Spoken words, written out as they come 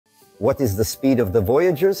What is the speed of the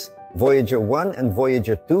Voyagers? Voyager 1 and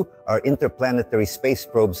Voyager 2 are interplanetary space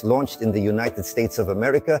probes launched in the United States of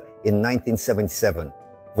America in 1977.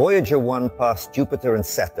 Voyager 1 passed Jupiter and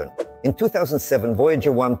Saturn. In 2007,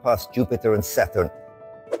 Voyager 1 passed Jupiter and Saturn.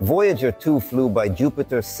 Voyager 2 flew by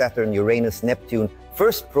Jupiter, Saturn, Uranus, Neptune,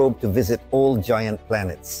 first probe to visit all giant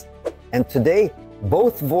planets. And today,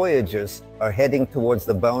 both Voyagers are heading towards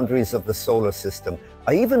the boundaries of the solar system.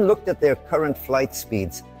 I even looked at their current flight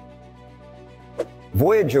speeds.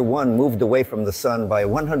 Voyager 1 moved away from the Sun by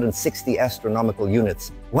 160 astronomical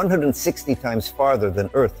units, 160 times farther than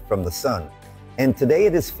Earth from the Sun. And today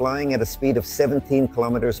it is flying at a speed of 17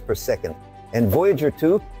 kilometers per second. And Voyager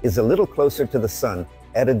 2 is a little closer to the Sun,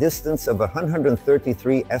 at a distance of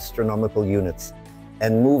 133 astronomical units,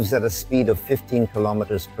 and moves at a speed of 15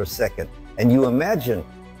 kilometers per second. And you imagine,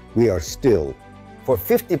 we are still. For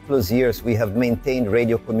 50 plus years, we have maintained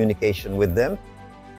radio communication with them,